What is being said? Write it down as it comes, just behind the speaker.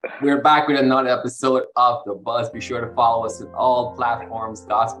We're back with another episode of The Buzz. Be sure to follow us on all platforms,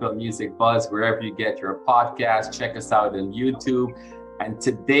 Gospel Music Buzz, wherever you get your podcast. Check us out on YouTube. And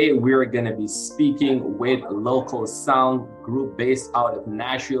today we're going to be speaking with a local sound group based out of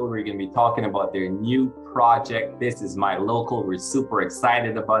Nashville. We're going to be talking about their new project. This is My Local. We're super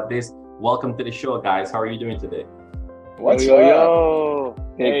excited about this. Welcome to the show, guys. How are you doing today? What's up?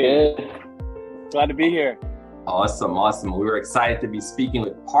 Hey, good. Glad to be here. Awesome. We're excited to be speaking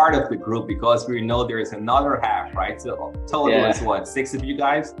with part of the group because we know there is another half, right? So total is what, 6 of you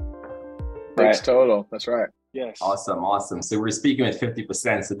guys? Right. 6 total. That's right. Yes. Awesome. So we're speaking with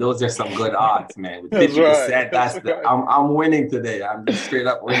 50%. So those are some good odds, man. With 50%, that's right. I'm winning today. I'm just straight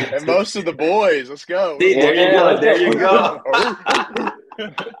up winning. And most of the boys. Let's go. See, there you go.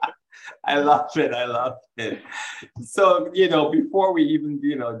 I love it. So, before we even,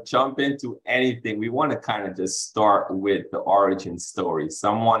 jump into anything, we want to kind of just start with the origin story.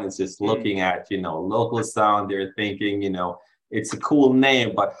 Someone is just looking at, local sound. They're thinking, it's a cool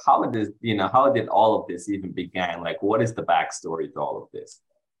name, but how did all of this even begin? Like, what is the backstory to all of this?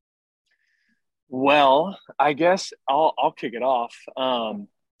 Well, I guess I'll kick it off.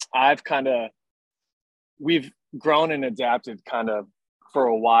 We've grown and adapted kind of for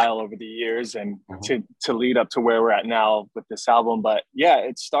a while over the years and to lead up to where we're at now with this album. But yeah,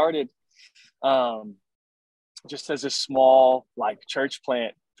 it started just as a small church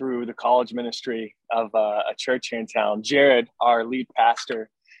plant through the college ministry of a church here in town. Jared, our lead pastor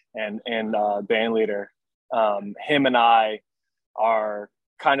and band leader, him and I are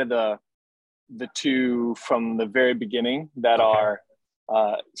kind of the two from the very beginning that are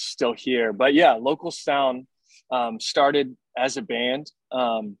still here. But yeah, Local Sound started as a band,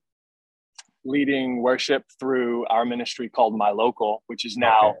 leading worship through our ministry called My Local, which is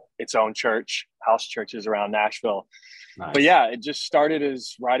now its own church, house churches around Nashville. Nice. But yeah, it just started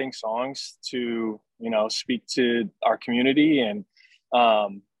as writing songs to, speak to our community. And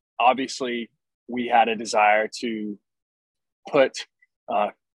obviously we had a desire to put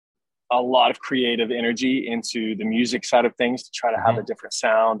a lot of creative energy into the music side of things to try to have a different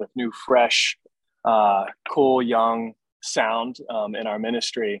sound, a new, fresh, cool, young sound in our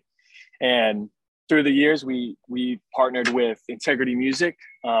ministry. And through the years, we partnered with Integrity Music,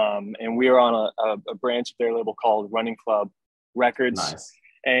 and we are on a branch of their label called Running Club Records. Nice.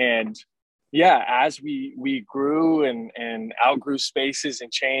 And yeah, as we grew and outgrew spaces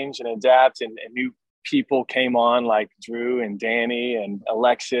and changed and adapt, and new people came on like Drew and Danny and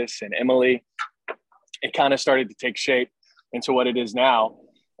Alexis and Emily, it kind of started to take shape into what it is now.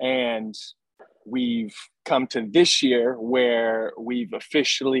 And we've come to this year where we've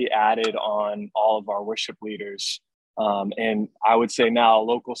officially added on all of our worship leaders. And I would say now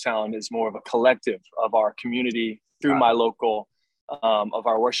Local Sound is more of a collective of our community through My Local, of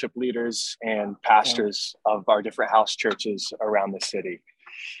our worship leaders and pastors of our different house churches around the city.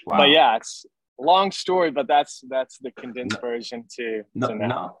 Wow. But yeah, it's a long story, but that's the condensed version to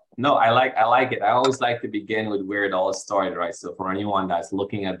now. No, I like it. I always like to begin with where it all started, right? So for anyone that's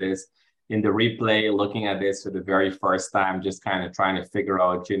looking at this in the replay, looking at this for the very first time, just kind of trying to figure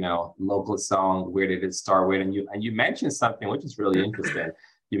out, Local Sound, where did it start with? And you mentioned something which is really interesting.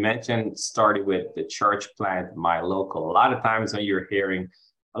 You mentioned starting with the church plant, My Local. A lot of times when you're hearing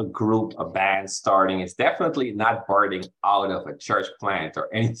a group, a band starting, it's definitely not birthing out of a church plant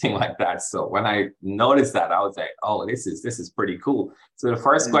or anything like that. So when I noticed that, I was like, oh, this is pretty cool. So the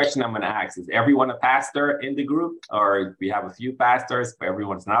first question I'm going to ask is everyone a pastor in the group, or we have a few pastors, but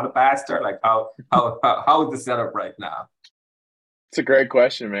everyone's not a pastor? Like how is the setup right now? It's a great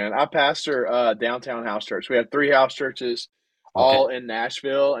question, man. I pastor downtown house church. We have 3 house churches, all in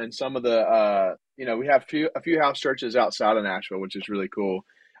Nashville, and some of the we have a few house churches outside of Nashville, which is really cool.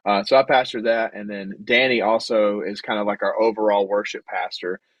 So I pastor that, and then Danny also is kind of like our overall worship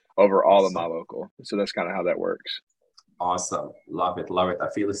pastor over all of My Local. So that's kind of how that works. Awesome. Love it. I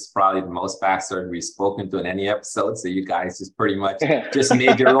feel this is probably the most pastors we've spoken to in any episode. So you guys just pretty much just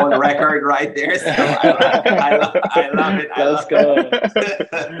made your own record right there. So I love it. Let's go.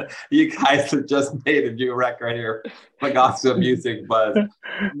 You guys have just made a new record here for Gospel Music Buzz.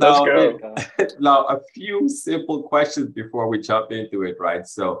 Let's go. Now, a few simple questions before we jump into it, right?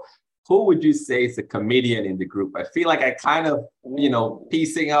 So who would you say is a comedian in the group? I feel like I kind of,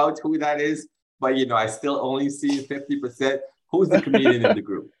 piecing out who that is. But, I still only see 50%. Who's the comedian in the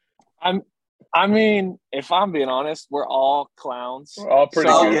group? I mean, if I'm being honest, we're all clowns. We're all pretty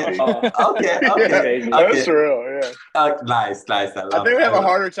good. Okay. That's true, yeah. Nice. I think we have a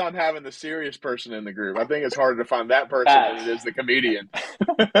harder time having the serious person in the group. I think it's harder to find that person than it is the comedian.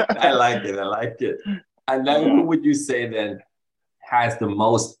 I like it. And then who would you say then has the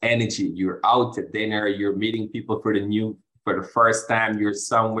most energy? You're out to dinner, you're meeting people for the first time, you're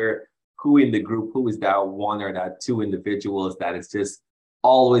somewhere. Who in the group, who is that one or that two individuals that is just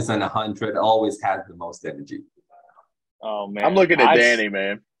always on 100, always has the most energy? Oh man, I'm looking at Danny,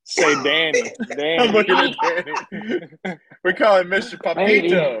 man. Say Danny. I'm looking at Danny. We call him Mr.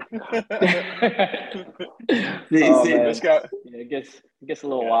 Papito. Oh, man. This guy. Yeah, it gets a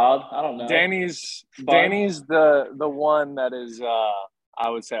little wild. I don't know. Danny's the one that is I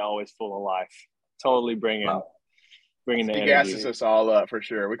would say always full of life. Totally bringing the energy. He gasses us all up for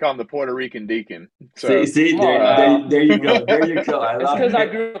sure. We call him the Puerto Rican deacon. So, there you go. There you go. I love it's because I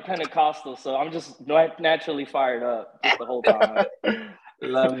grew up Pentecostal, so I'm just naturally fired up just the whole time.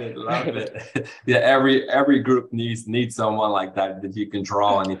 Love it. Yeah, every group needs someone like that you can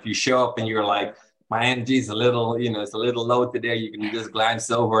draw on. If you show up and you're like, my energy is a little, it's a little low today, you can just glance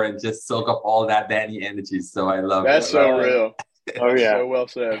over and just soak up all that Danny energy. So I love That's it. so real. Oh yeah, so well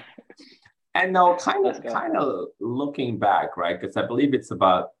said. And now, kind of looking back, right? Because I believe it's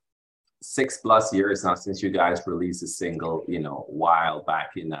about 6+ years now since you guys released a single, While,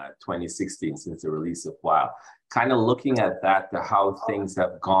 back in 2016, since the release of While. Kind of looking at that, to how things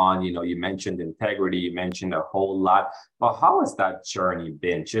have gone. You mentioned integrity, you mentioned a whole lot. But how has that journey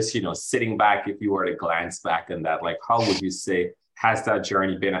been? Just, sitting back, if you were to glance back on that, like, how would you say has that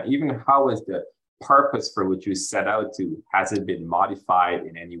journey been? Even how is the purpose for which you set out to, has it been modified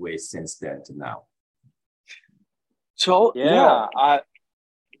in any way since then to now? So I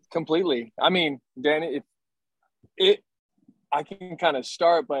completely. I mean, Danny, I can kind of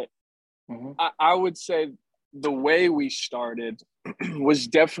start, but I would say the way we started was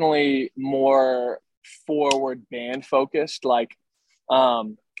definitely more forward band focused. Like,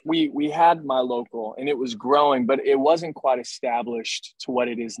 we had My Local and it was growing, but it wasn't quite established to what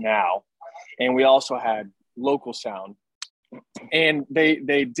it is now. And we also had Local Sound, and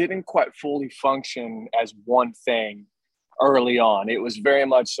they didn't quite fully function as one thing early on. It was very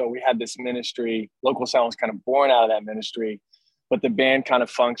much so. We had this ministry. Local Sound was kind of born out of that ministry, but the band kind of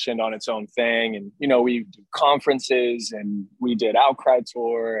functioned on its own thing. And, we did conferences and we did Outcry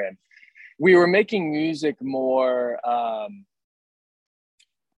Tour, and we were making music more,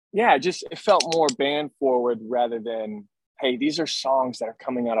 just it felt more band forward rather than, hey, these are songs that are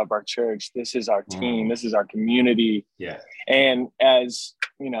coming out of our church. This is our team. This is our community. Yeah. And as,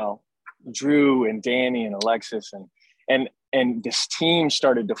 Drew and Danny and Alexis and this team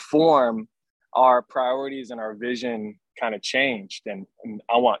started to form, our priorities and our vision kind of changed. And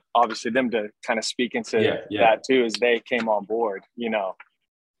I want, obviously, them to kind of speak into that too, as they came on board,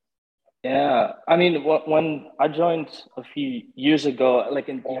 Yeah. I mean, when I joined a few years ago, like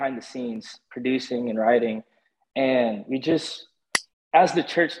behind the scenes, producing and writing, and we just, as the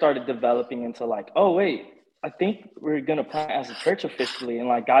church started developing into like, oh, wait, I think we're going to plant as a church officially. And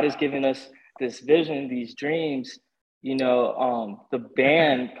like, God has given us this vision, these dreams, the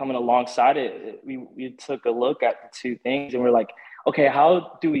band coming alongside it. We took a look at the two things and we're like, okay,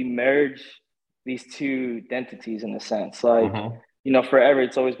 how do we merge these two identities in a sense? Like, forever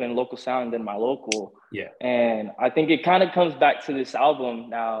it's always been Local Sound and then My Local. Yeah. And I think it kind of comes back to this album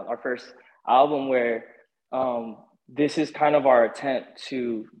now, our first album, where this is kind of our attempt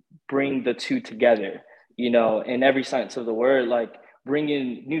to bring the two together, in every sense of the word, like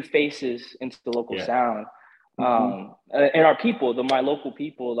bringing new faces into the Local Sound. And our people, the My Local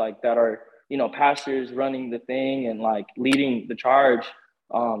people, like that are, pastors running the thing and like leading the charge,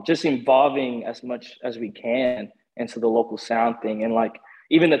 just involving as much as we can into the Local Sound thing. And like,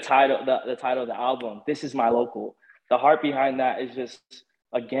 even the title of the album, This Is My Local, the heart behind that is just,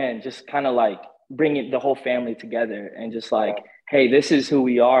 again, just kind of like bringing the whole family together and just like, hey, this is who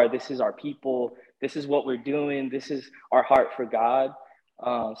we are. This is our people. This is what we're doing. This is our heart for God.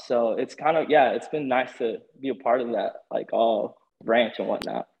 So it's kind of, it's been nice to be a part of that, like all branch and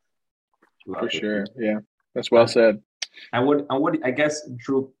whatnot. For sure. Yeah. That's well said. And what I guess,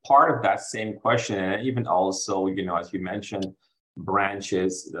 Drew, part of that same question, and even also, as you mentioned,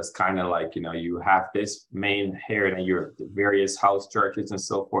 branches, that's kind of like, you have this main here and you're the various house churches and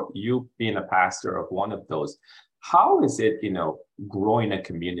so forth. You being a pastor of one of those, how is it, growing a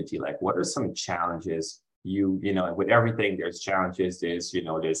community? Like, what are some challenges with everything? There's challenges,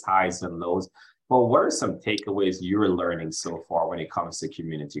 there's highs and lows, but what are some takeaways you're learning so far when it comes to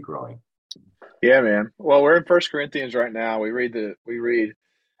community growing? Yeah, man. Well, we're in 1 Corinthians right now. We read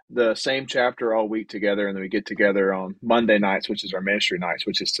the same chapter all week together, and then we get together on Monday nights, which is our ministry nights,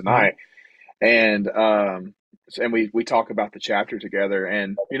 which is tonight. And we talk about the chapter together.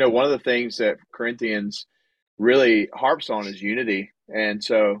 And one of the things that Corinthians really harps on is unity. And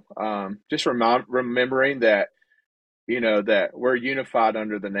so just remembering that that we're unified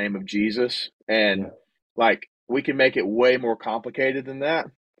under the name of Jesus, and Yeah. like we can make it way more complicated than that,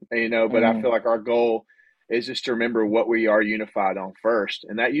 but I feel like our goal is just to remember what we are unified on first,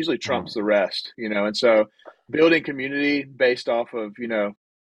 and that usually trumps the rest, and so building community based off of,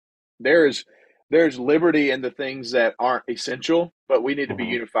 there's liberty in the things that aren't essential, but we need to be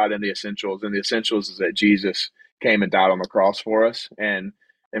unified in the essentials. And the essentials is that Jesus came and died on the cross for us and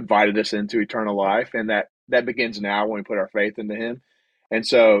invited us into eternal life. And that begins now when we put our faith into him. And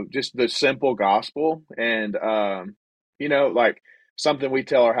so just the simple gospel and, like something we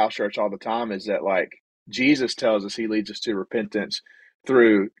tell our house church all the time is that like Jesus tells us he leads us to repentance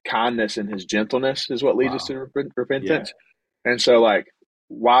through kindness, and his gentleness is what leads us Wow. to Yeah. repentance. And so like,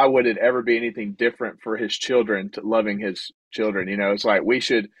 why would it ever be anything different for his children to loving his children? It's like we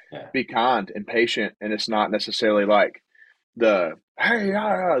should be kind and patient, and it's not necessarily like the hey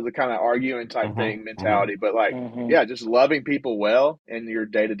the kind of arguing type thing mentality, but like just loving people well in your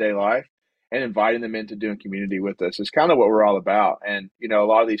day-to-day life and inviting them into doing community with us is kind of what we're all about. And a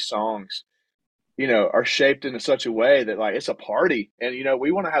lot of these songs are shaped in such a way that like it's a party, and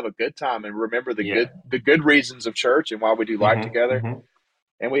we want to have a good time and remember Yeah. the good reasons of church and why we do life together. Mm-hmm.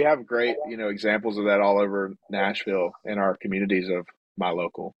 And we have great, examples of that all over Nashville in our communities of my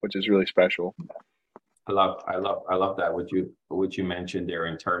local, which is really special. I love that what you mentioned there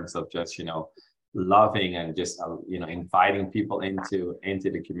in terms of just loving and just inviting people into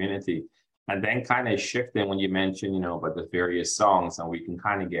the community, and then kind of shifting when you mentioned about the various songs, and we can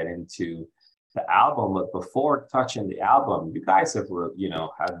kind of get into the album. But before touching the album, you guys have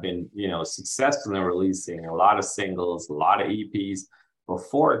been successful in releasing a lot of singles, a lot of EPs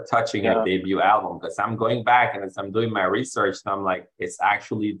before touching a debut album. Because I'm going back and as I'm doing my research, I'm like, it's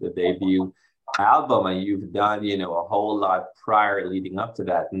actually the debut album, and you've done a whole lot prior leading up to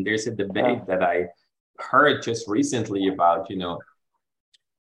that. And there's a debate that I heard just recently about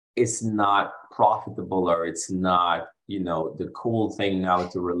it's not profitable, or it's not the cool thing now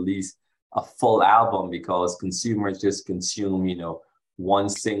to release a full album because consumers just consume one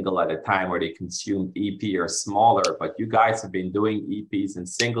single at a time, or they consume EP or smaller. But you guys have been doing EPs and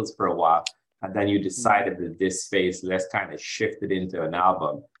singles for a while, and then you decided that this phase, let's kind of shift it into an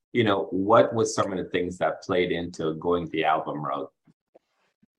album. What was some of the things that played into going the album route?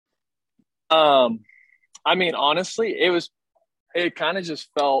 I mean, honestly, it kind of just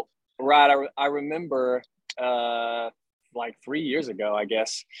felt right. I remember like 3 years ago, I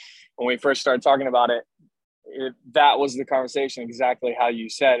guess, when we first started talking about it, that was the conversation, exactly how you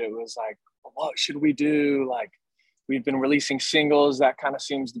said. It was like, what should we do? Like, we've been releasing singles. That kind of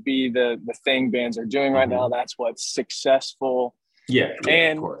seems to be the thing bands are doing right now. That's what's successful. Yeah,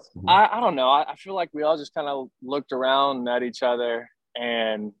 and of course. I don't know. I feel like we all just kind of looked around at each other,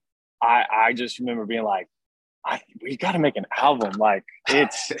 and I just remember being like, we got to make an album. Like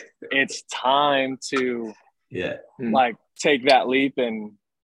it's time to like take that leap and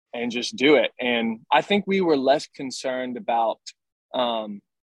just do it. And I think we were less concerned about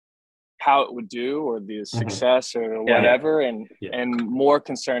how it would do or the success or whatever, and more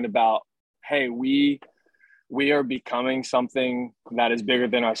concerned about, hey, we are becoming something that is bigger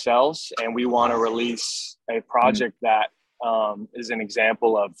than ourselves, and we want to release a project that is an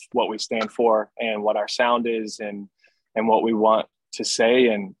example of what we stand for and what our sound is, and what we want to say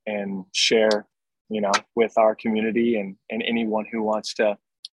and share, with our community and anyone who wants to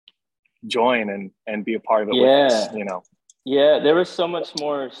join and be a part of it with us, Yeah, there was so much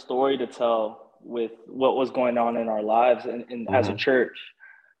more story to tell with what was going on in our lives and as a church.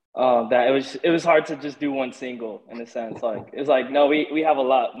 That it was hard to just do one single, in a sense. Like it's like, no, we have a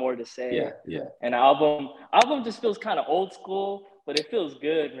lot more to say. And album just feels kind of old school, but it feels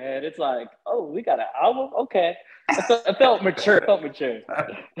good, man. It's like, oh, we got an album, okay. It felt mature.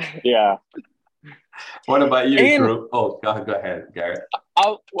 Yeah. What about you, Drew? Oh, go ahead, Garrett.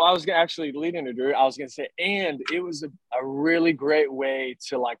 I was actually leading to Drew. I was gonna say, and it was a really great way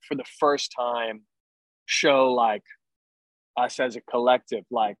to, like, for the first time, show like us as a collective,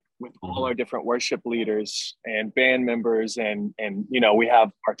 like with all our different worship leaders and band members, and we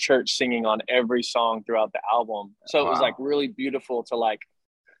have our church singing on every song throughout the album. So it was like really beautiful to, like,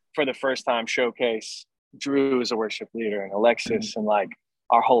 for the first time, showcase Drew as a worship leader and Alexis and like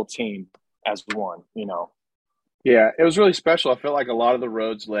our whole team as one. Yeah, it was really special. I felt like a lot of the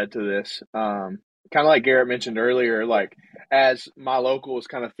roads led to this. Kind of like Garrett mentioned earlier, like as my local is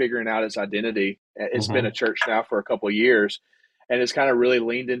kind of figuring out its identity, it's been a church now for a couple of years, and it's kind of really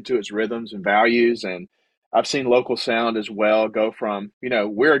leaned into its rhythms and values. And I've seen local sound as well go from,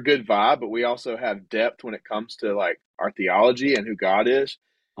 we're a good vibe, but we also have depth when it comes to like our theology and who God is.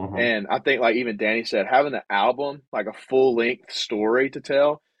 And I think, like even Danny said, having an album, like a full length story to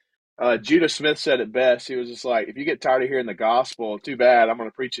tell. Judah Smith said it best. He was just like, if you get tired of hearing the gospel, too bad. I'm going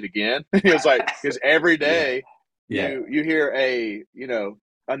to preach it again. He was like, because every day you hear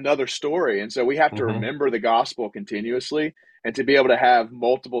another story. And so we have to remember the gospel continuously, and to be able to have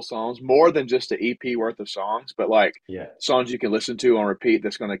multiple songs, more than just an EP worth of songs, but like songs you can listen to on repeat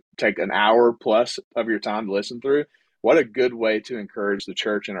that's going to take an hour plus of your time to listen through. What a good way to encourage the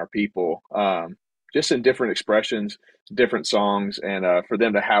church and our people, just in different expressions, different songs, and for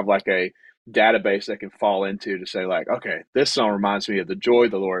them to have like a database they can fall into to say like, okay, this song reminds me of the joy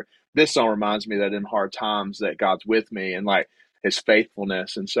of the Lord. This song reminds me that in hard times that God's with me, and like his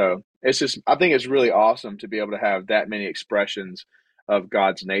faithfulness. And so it's just, I think it's really awesome to be able to have that many expressions of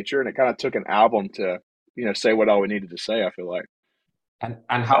God's nature. And it kind of took an album to, say what all we needed to say, I feel like.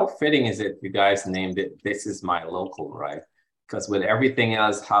 And how fitting is it you guys named it This Is My Local, right? Because with everything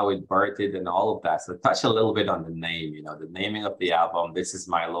else, how it birthed and all of that. So touch a little bit on the name, the naming of the album, This Is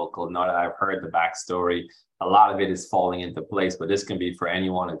My Local. Now that I've heard the backstory, a lot of it is falling into place, but this can be for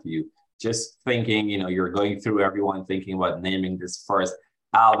any one of you. Just thinking, you're going through everyone thinking about naming this first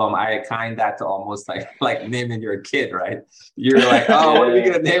album. I kind that to almost like naming your kid, right? You're like, oh, what are we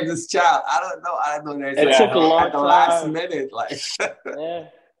gonna name this child? I don't know. It took a long time. Last minute, like.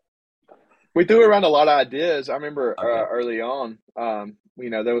 We threw around a lot of ideas. I remember early on,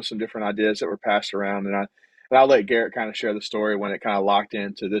 there was some different ideas that were passed around, and I'll let Garrett kind of share the story when it kind of locked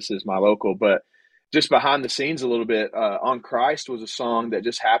into This Is My Local. But just behind the scenes a little bit, On Christ was a song that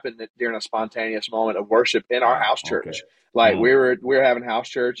just happened during a spontaneous moment of worship in our house church. Like we were having house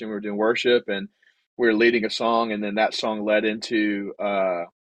church and we were doing worship and we were leading a song, and then that song led into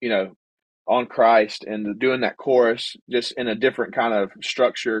On Christ, and doing that chorus just in a different kind of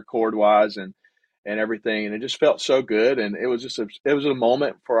structure, chord wise and everything. And it just felt so good. And it was a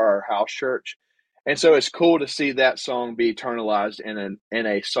moment for our house church. And so it's cool to see that song be eternalized in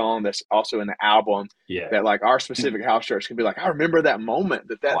a song that's also in the album. That like our specific house church can be like, I remember that moment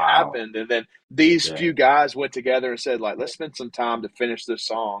that happened. And then these few guys went together and said like, let's spend some time to finish this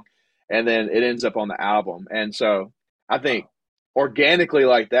song. And then it ends up on the album. And so I think organically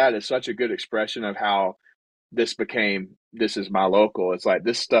like that is such a good expression of how this became This Is My Local. It's like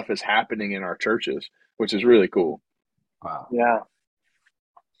this stuff is happening in our churches, which is really cool. Wow.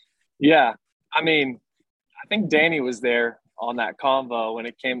 Yeah. I mean, I think Danny was there on that convo when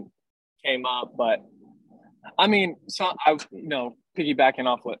it came up, but I mean, so I, piggybacking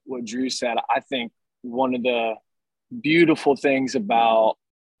off what Drew said, I think one of the beautiful things about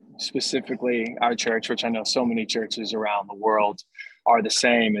specifically our church, which I know so many churches around the world are the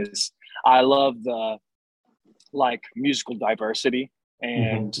same, is I love the like musical diversity.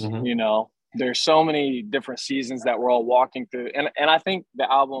 And, there's so many different seasons that we're all walking through. And I think the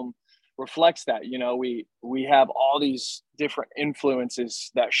album reflects that. We have all these different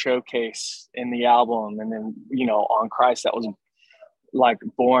influences that showcase in the album. And then, On Christ, that was like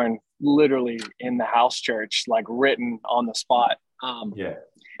born literally in the house church, like written on the spot.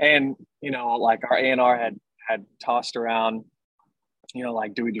 And, like our A&R had tossed around,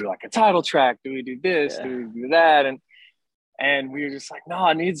 like, do we do like a title track? Do we do this? Do we do that? And we were just like, no,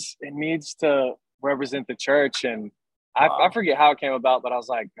 it needs to represent the church. And I forget how it came about, but I was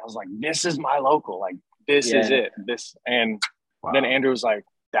like, this is my local, like, this is it. Then Andrew was like,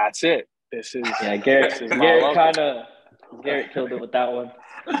 that's it. This is Garrett killed it with that one.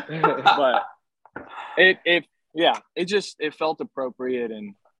 But it felt appropriate.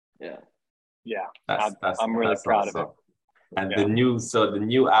 And I'm really proud of it. And the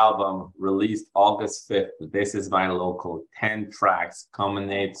new album released August 5th, This Is My Local, 10 tracks,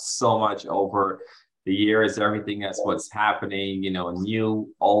 culminates so much over the years, everything that's what's happening,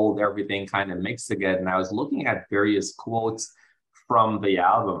 new, old, everything kind of mixed together. And I was looking at various quotes from the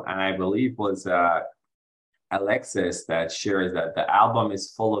album, and I believe was Alexis that shares that the album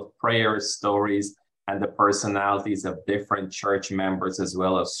is full of prayers, stories, and the personalities of different church members, as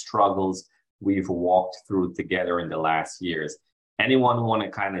well as struggles we've walked through together in the last years. Anyone want to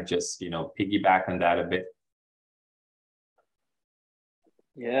kind of just, piggyback on that a bit?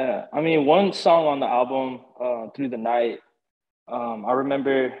 Yeah, I mean, one song on the album, Through the Night, I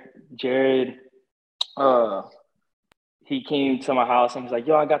remember Jared, he came to my house and was like,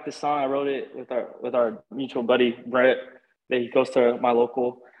 yo, I got this song. I wrote it with our mutual buddy, Brett, that he goes to my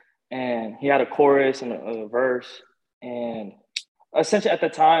local. And he had a chorus and a verse. And essentially at the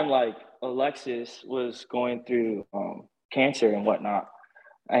time, like, Alexis was going through cancer and whatnot.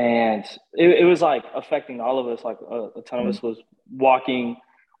 And it was like affecting all of us. Like a ton of us was walking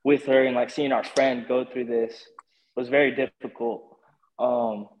with her, and like seeing our friend go through this was very difficult.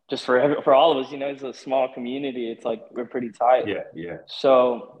 just for all of us, it's a small community. It's like we're pretty tight. Yeah, yeah.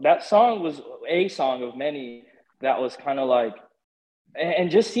 So that song was a song of many that was kind of like,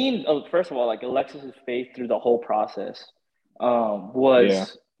 and just seeing, first of all, like Alexis's faith through the whole process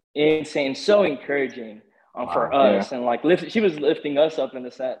was insane, so encouraging for us, and like she was lifting us up in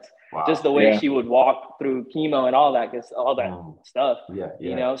a sense. Just the way she would walk through chemo and all that, because all that stuff.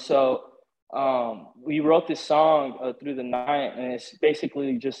 So we wrote this song through the night, and it's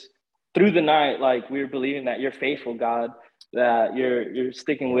basically just through the night, like we were believing that you're faithful, God, that you're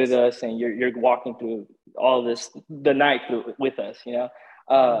sticking with us, and you're walking through all this the night with us,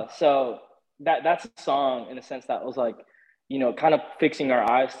 so that's a song in a sense that was like, kind of fixing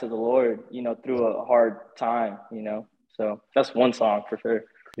our eyes to the Lord, through a hard time, so that's one song for sure.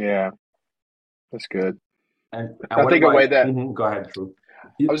 Yeah, that's good. And I think a way that go ahead, Drew.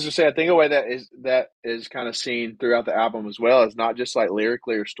 I was just saying, I think a way that is kind of seen throughout the album as well, is not just like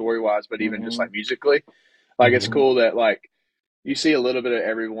lyrically or story wise, but even just like musically. Like it's cool that like you see a little bit of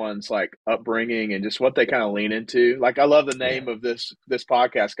everyone's like upbringing and just what they kind of lean into. Like I love the name of this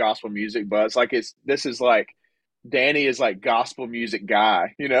podcast, Gospel Music, but it's like this is like Danny is like gospel music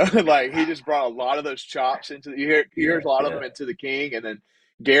guy, like he just brought a lot of those chops into you hear a lot of them into the King, and then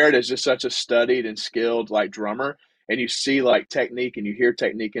Garrett is just such a studied and skilled like drummer, and you see like technique and you hear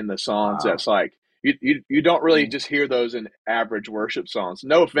technique in the songs. That's like you don't really just hear those in average worship songs.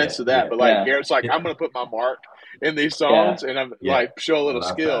 No offense to that, but like Garrett's like, I'm gonna put my mark in these songs, and I'm like show a little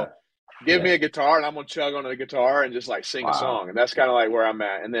skill. Give me a guitar and I'm gonna chug on the guitar and just like sing a song, and that's kind of like where I'm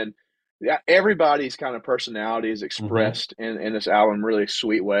at. And then everybody's kind of personality is expressed in this album really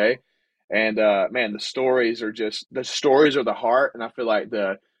sweet way. And man, the stories are the heart, and I feel like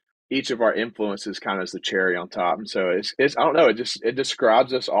each of our influences kind of is the cherry on top. And so it's I don't know, it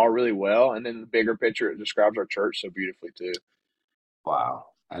describes us all really well, and then the bigger picture, it describes our church so beautifully too. Wow,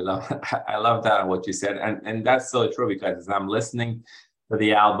 I love that what you said, and that's so true, because as I'm listening to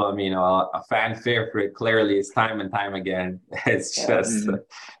the album, a fan favorite clearly is Time and Time Again. It's just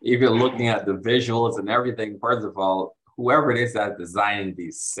even looking at the visuals and everything. First of all, whoever it is that designed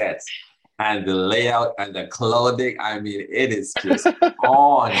these sets and the layout and the clothing, I mean, it is just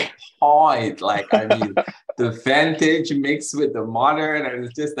on point. Like, I mean, the vintage mixed with the modern, and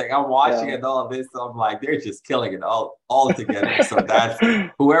it's just like I'm watching it all this. So I'm like, they're just killing it all together. So that's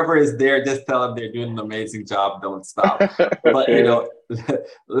whoever is there, just tell them they're doing an amazing job. Don't stop. But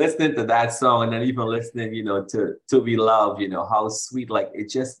listening to that song, and then even listening, to Be Loved, how sweet. Like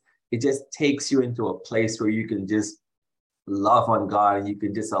it just takes you into a place where you can just love on God, and you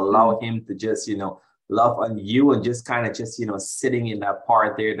can just allow Him to just love on you, and just kind of just sitting in that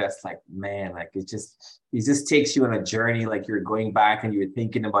part there. That's like, man, like it just takes you on a journey. Like you're going back and you're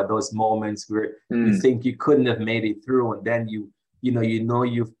thinking about those moments where you think you couldn't have made it through, and then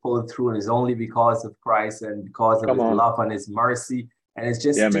you've pulled through, and it's only because of Christ and because of His love and His mercy. And it's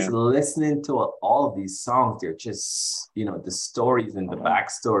just listening to all of these songs. They're just the stories and the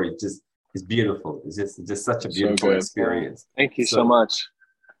backstory just is beautiful. It's just such a beautiful experience. Thank you so much.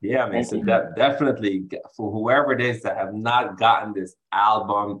 Yeah, man. So definitely for whoever it is that have not gotten this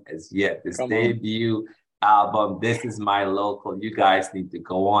album as yet, this debut album, This Is My Local, you guys need to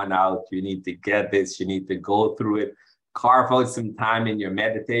go on out. You need to get this. You need to go through it. Carve out some time in your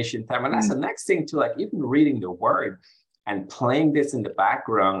meditation time. And that's the next thing too, like even reading the word and playing this in the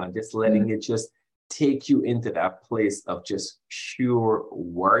background and just letting it just take you into that place of just pure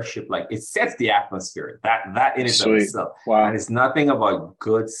worship. Like it sets the atmosphere, that in itself. Wow. And it's nothing about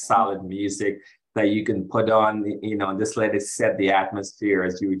good, solid music that you can put on, just let it set the atmosphere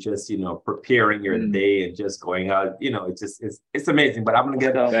as you just, preparing your day and just going out. It's amazing. But I'm gonna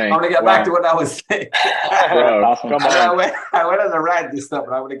get back to what I was saying. Bro, awesome. Come on. I went on a rant this stuff,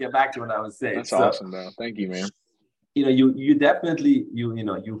 but I'm gonna get back to what I was saying. That's awesome, bro. Thank you, man. You definitely you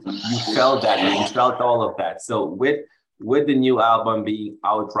felt that, you felt all of that. So with the new album being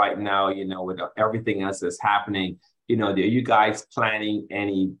out right now, with everything else that's happening, are you guys planning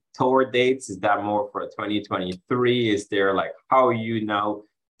any tour dates? Is that more for 2023? Is there like, how are you now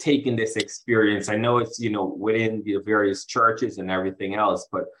taking this experience? I know it's within the various churches and everything else,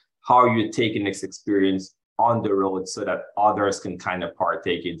 but how are you taking this experience on the road so that others can kind of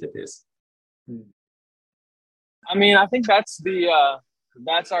partake into this? I mean, I think that's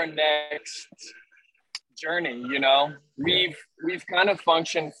our next journey. We've kind of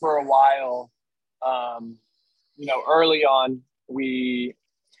functioned for a while. Early on, we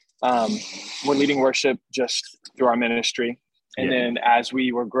were leading worship just through our ministry, and then as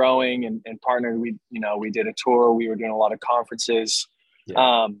we were growing and partnered, we did a tour. We were doing a lot of conferences,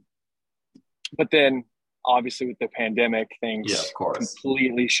 but then obviously with the pandemic, things of course,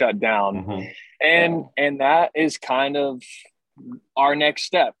 completely shut down. And that is kind of our next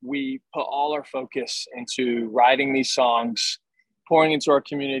step. We put all our focus into writing these songs, pouring into our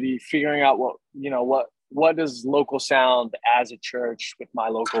community, figuring out what does local sound as a church with My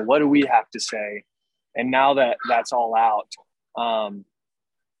Local, what do we have to say? And now that that's all out,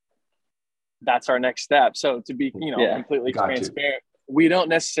 that's our next step. So to be, completely transparent, we don't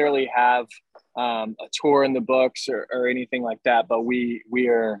necessarily have a tour in the books or anything like that, but we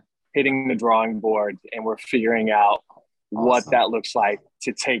are hitting the drawing board and we're figuring out what that looks like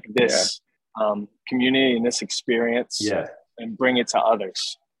to take this community and this experience and bring it to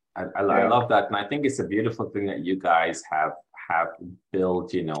others. I love that. And I think it's a beautiful thing that you guys have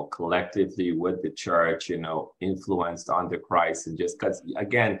built, collectively with the church, influenced under Christ. And just because,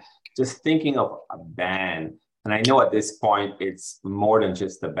 again, just thinking of a band, and I know at this point it's more than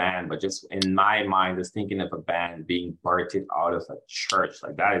just a band, but just in my mind, just thinking of a band being birthed out of a church,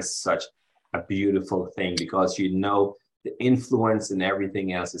 like that is such a beautiful thing, because the influence and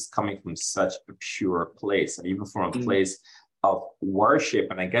everything else is coming from such a pure place, and even from a place of worship.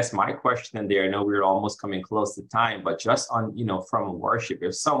 And I guess my question there, I know we're almost coming close to time, but just on, from worship,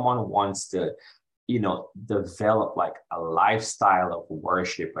 if someone wants to, develop like a lifestyle of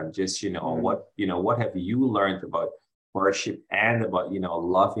worship and just, what have you learned about worship and about,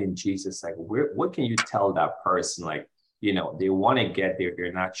 loving Jesus? Like, what can you tell that person? Like, they want to get there,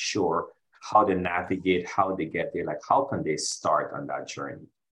 they're not sure how to navigate, how to get there. Like, how can they start on that journey?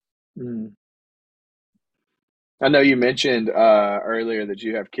 I know you mentioned earlier that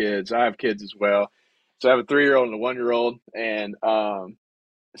you have kids. I have kids as well. So I have a 3-year-old and a 1-year-old. And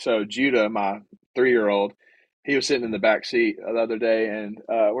so Judah, my 3-year-old, he was sitting in the back seat the other day, and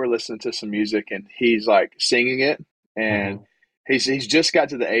we're listening to some music, and he's like singing it. And he's just got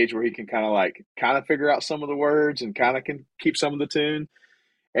to the age where he can kind of figure out some of the words and kind of can keep some of the tune.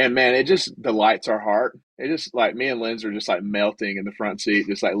 And man, it just delights our heart. It just, like, me and Linz are just like melting in the front seat,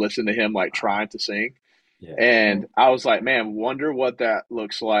 just like listening to him like trying to sing. And I was like, man, wonder what that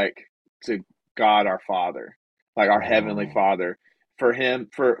looks like to God our Father, like our Heavenly Father, for him,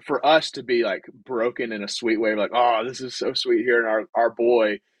 for us to be like broken in a sweet way, like, oh, this is so sweet hearing our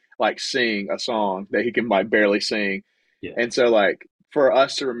boy like sing a song that he can like barely sing. And so, like, for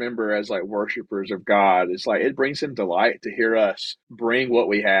us to remember as like worshipers of God, it's like it brings him delight to hear us bring what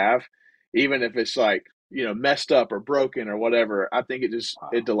we have, even if it's like, messed up or broken or whatever. I think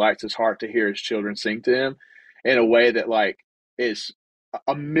it delights his heart to hear his children sing to him in a way that like is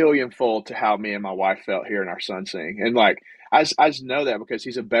a millionfold to how me and my wife felt hearing our son sing. And like, I just know that because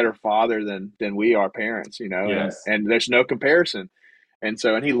he's a better father than we are parents, and there's no comparison. And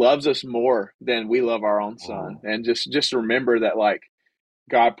so, and he loves us more than we love our own son. And just remember that, like,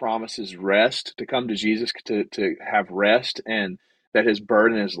 God promises rest, to come to Jesus to have rest, and that his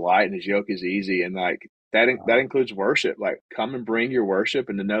burden is light and his yoke is easy. And like that includes worship. Like, come and bring your worship,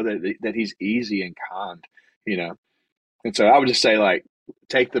 and to know that he's easy and kind, And so I would just say, like,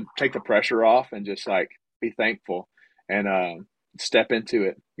 take the pressure off and just like be thankful and step into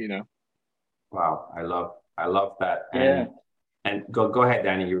it, Wow, I love that. And go ahead,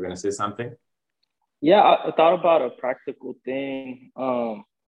 Danny. You were going to say something. Yeah, I thought about a practical thing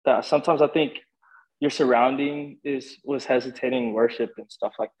that sometimes I think your surrounding was hesitating worship and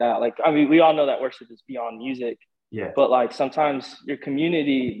stuff like that. Like, I mean, we all know that worship is beyond music. But like sometimes your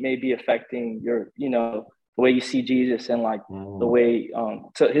community may be affecting your, the way you see Jesus and like the way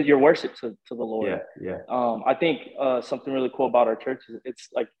to your worship to the Lord. I think something really cool about our church is it's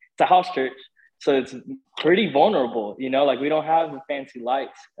a house church. So it's pretty vulnerable, like we don't have the fancy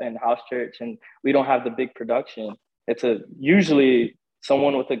lights in house church, and we don't have the big production. It's usually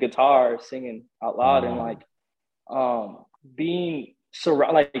someone with a guitar singing out loud and like being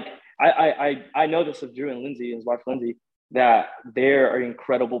surrounded. Like I know this of Drew and Lindsay and his wife Lindsay, that they are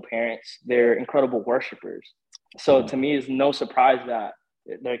incredible parents. They're incredible worshipers. So to me, it's no surprise that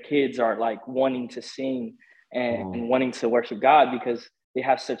their kids are like wanting to sing and wanting to worship God, because they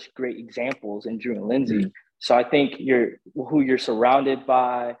have such great examples in Drew and Lindsay. So I think who you're surrounded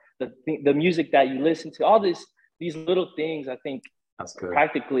by, the music that you listen to, all these little things, I think that's good.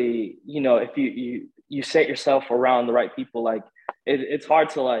 Practically, if you set yourself around the right people, like it's hard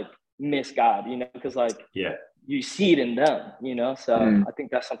to like miss God, because like you see it in them, So I think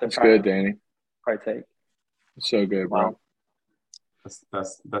that's something. That's good, Danny. Partake. So good, bro. Wow. That's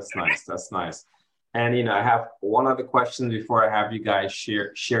nice. That's nice. And I have one other question before I have you guys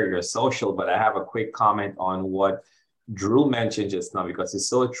share your social, but I have a quick comment on what Drew mentioned just now, because it's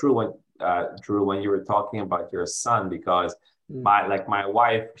so true when Drew, when you were talking about your son, because my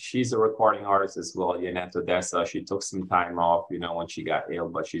wife, she's a recording artist as well, Odessa. She took some time off, when she got ill,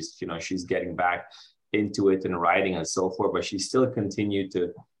 but she's getting back into it and writing and so forth. But she still continued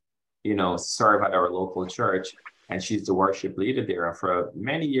to, serve at our local church. And she's the worship leader there. And for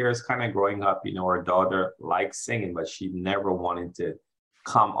many years, kind of growing up, her daughter liked singing, but she never wanted to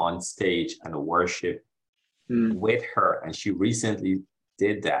come on stage and worship with her. And she recently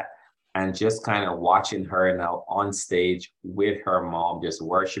did that. And just kind of watching her now on stage with her mom, just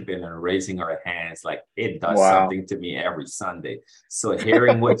worshiping and raising her hands, like it does something to me every Sunday. So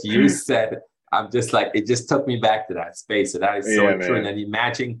hearing what you said, I'm just like, it just took me back to that space. So that is so true. Man. And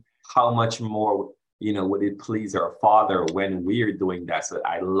imagine how much more, would it please our Father when we're doing that. So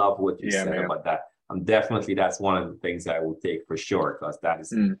I love what you said about that. That's one of the things I will take for sure, because that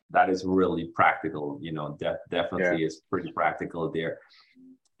is really practical, definitely is pretty practical there.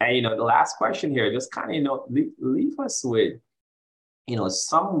 And, the last question here, just kind of, leave us with,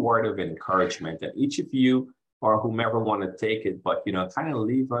 some word of encouragement that each of you or whomever want to take it, but, kind of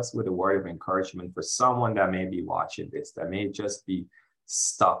leave us with a word of encouragement for someone that may be watching this, that may just be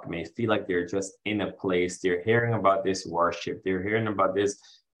stuck, may feel like they're just in a place, they're hearing about this worship, they're hearing about this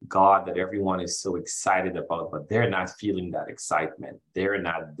God that everyone is so excited about, but they're not feeling that excitement. They're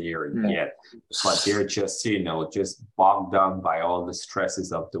not there yet, but they're just, just bogged down by all the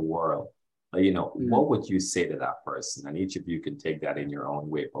stresses of the world. What would you say to that person? And each of you can take that in your own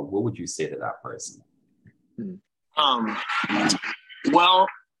way, but what would you say to that person? Well,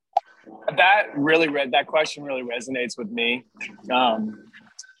 that question really resonates with me.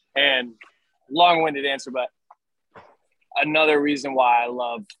 And long-winded answer, but another reason why I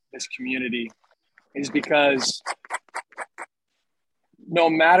love this community is because no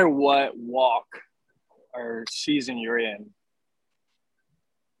matter what walk or season you're in,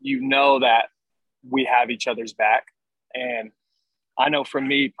 that we have each other's back. And I know for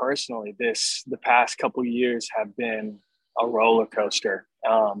me personally, the past couple of years have been a roller coaster.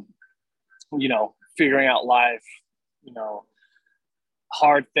 Figuring out life,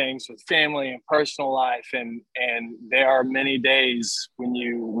 hard things with family and personal life. And there are many days when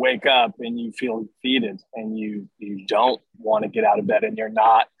you wake up and you feel defeated and you don't want to get out of bed and you're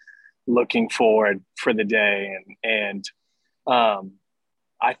not looking forward for the day. And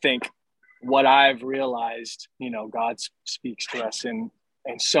I think what I've realized, God speaks to us in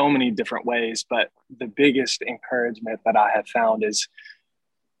so many different ways, but the biggest encouragement that I have found is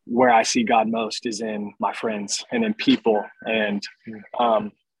where I see God most is in my friends and in people. And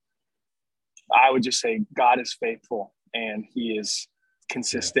I would just say God is faithful and he is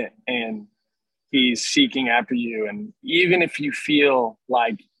consistent and he's seeking after you. And even if you feel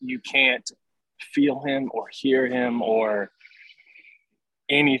like you can't feel him or hear him or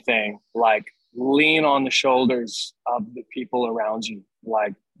anything, like lean on the shoulders of the people around you,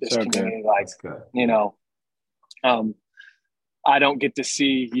 like this community, I don't get to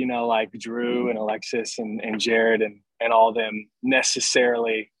see, like Drew and Alexis and Jared and all them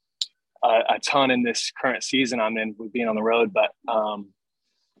necessarily a ton in this current season I'm in with being on the road. But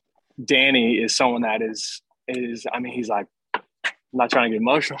Danny is someone that is, he's like, I'm not trying to get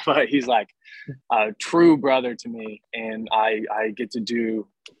emotional, but he's like a true brother to me. And I get to do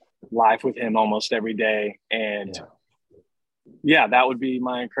life with him almost every day. And that would be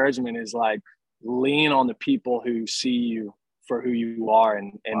my encouragement, is like, lean on the people who see you for who you are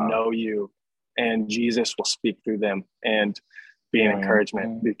and know you, and Jesus will speak through them and be an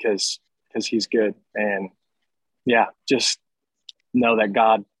encouragement because he's good. And just know that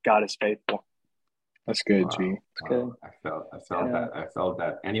God is faithful. That's good, G. That's good. I felt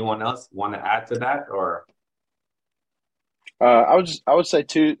that. Anyone else want to add to that, or? I would say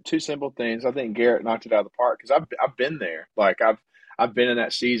two simple things. I think Garrett knocked it out of the park because I've been there. Like I've been in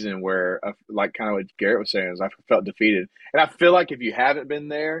that season where, like kind of what Garrett was saying, is I felt defeated, and I feel like if you haven't been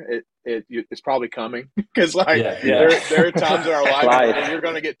there, it's probably coming because there are times in our life where you're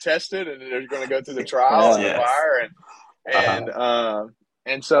going to get tested and you're going to go through the trial and the fire,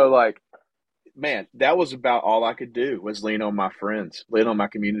 and so like, man, that was about all I could do was lean on my friends, lean on my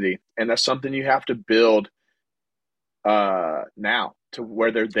community, and that's something you have to build now to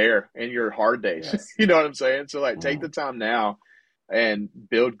where they're there in your hard days. Yes. You know what I'm saying? So like, take the time now and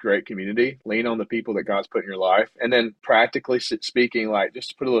build great community, lean on the people that God's put in your life. And then practically speaking, like just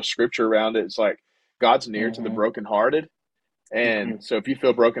to put a little scripture around it, it's like God's near to the brokenhearted. And so if you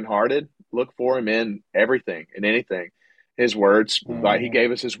feel brokenhearted, look for him in everything and anything. His words, like he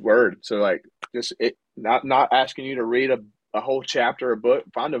gave us his word. So like just not asking you to read a whole chapter or book,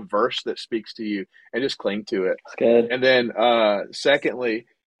 find a verse that speaks to you and just cling to it. That's good. And then secondly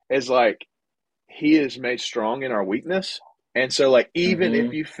is like, he is made strong in our weakness. And so, like, even if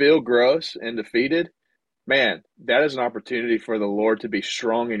Mm-hmm. you feel gross and defeated, man, that is an opportunity for the Lord to be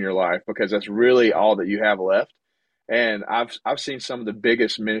strong in your life, because that's really all that you have left. And I've seen some of the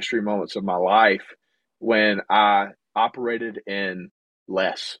biggest ministry moments of my life when I operated in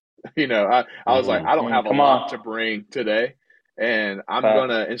less. I was like, I don't have a Come lot to on. bring today. And I'm Facts.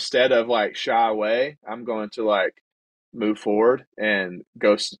 gonna, instead of like shy away, I'm going to like move forward and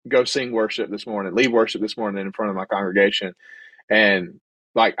go sing worship this morning, lead worship this morning in front of my congregation. And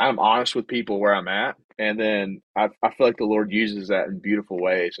like, I'm honest with people where I'm at. And then I feel like the Lord uses that in beautiful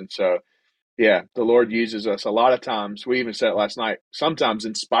ways. And so, yeah, the Lord uses us a lot of times. We even said it last night, sometimes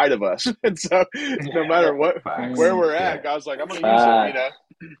in spite of us. And so no matter Facts. where we're Yeah. at, God's like, I'm going to use him,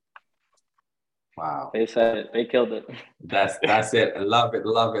 Wow. They said it. They killed it. That's it. I love it.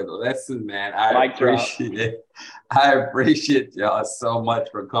 Love it. Listen, man, I Mic drop. appreciate it. I appreciate y'all so much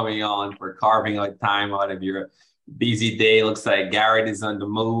for coming on, for carving out time out of your busy day. Looks like Garrett is on the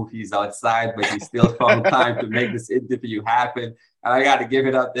move. He's outside, but he still found time to make this interview happen. And I got to give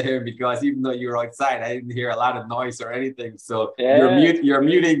it up to him, because even though you were outside, I didn't hear a lot of noise or anything. So your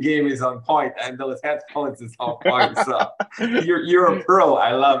muting game is on point, and those headphones is on point. So you're a pro.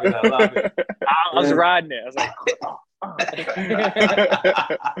 I love it. I love it. I was riding it. I was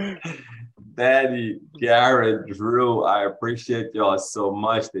like, Danny, Garrett, Drew, I appreciate y'all so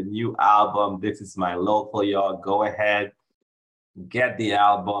much. The new album, This Is My Local, y'all. Go ahead, get the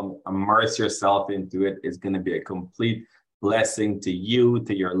album, immerse yourself into it. It's going to be a complete blessing to you,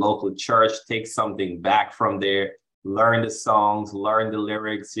 to your local church. Take something back from there, learn the songs, learn the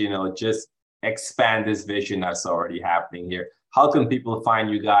lyrics, just expand this vision that's already happening here. How can people find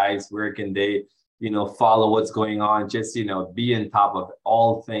you guys? Where can they, follow what's going on? Just, be on top of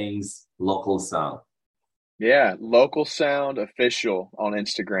all things Local Sound. Yeah, Local Sound Official on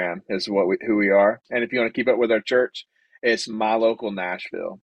Instagram is who we are. And if you want to keep up with our church, it's My Local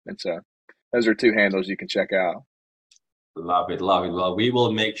Nashville. And so those are two handles you can check out. Love it, love it. Well, we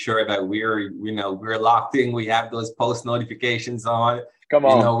will make sure that we're locked in. We have those post notifications on. Come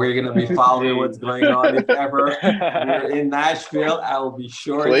on. We're going to be following what's going on. If ever we're in Nashville, I will be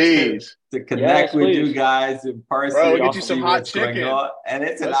sure to connect with you guys in person. Bro, we'll get you some hot chicken. And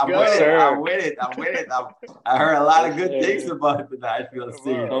I'm with it. I heard a lot of good things about the Nashville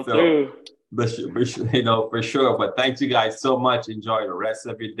scene. So, for sure. But thank you guys so much. Enjoy the rest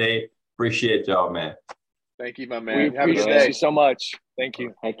of your day. Appreciate y'all, man. Thank you, my man. We appreciate you so much. Thank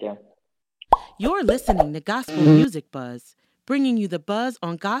you. Thank you. You're listening to Gospel Music Buzz, bringing you the buzz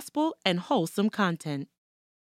on gospel and wholesome content.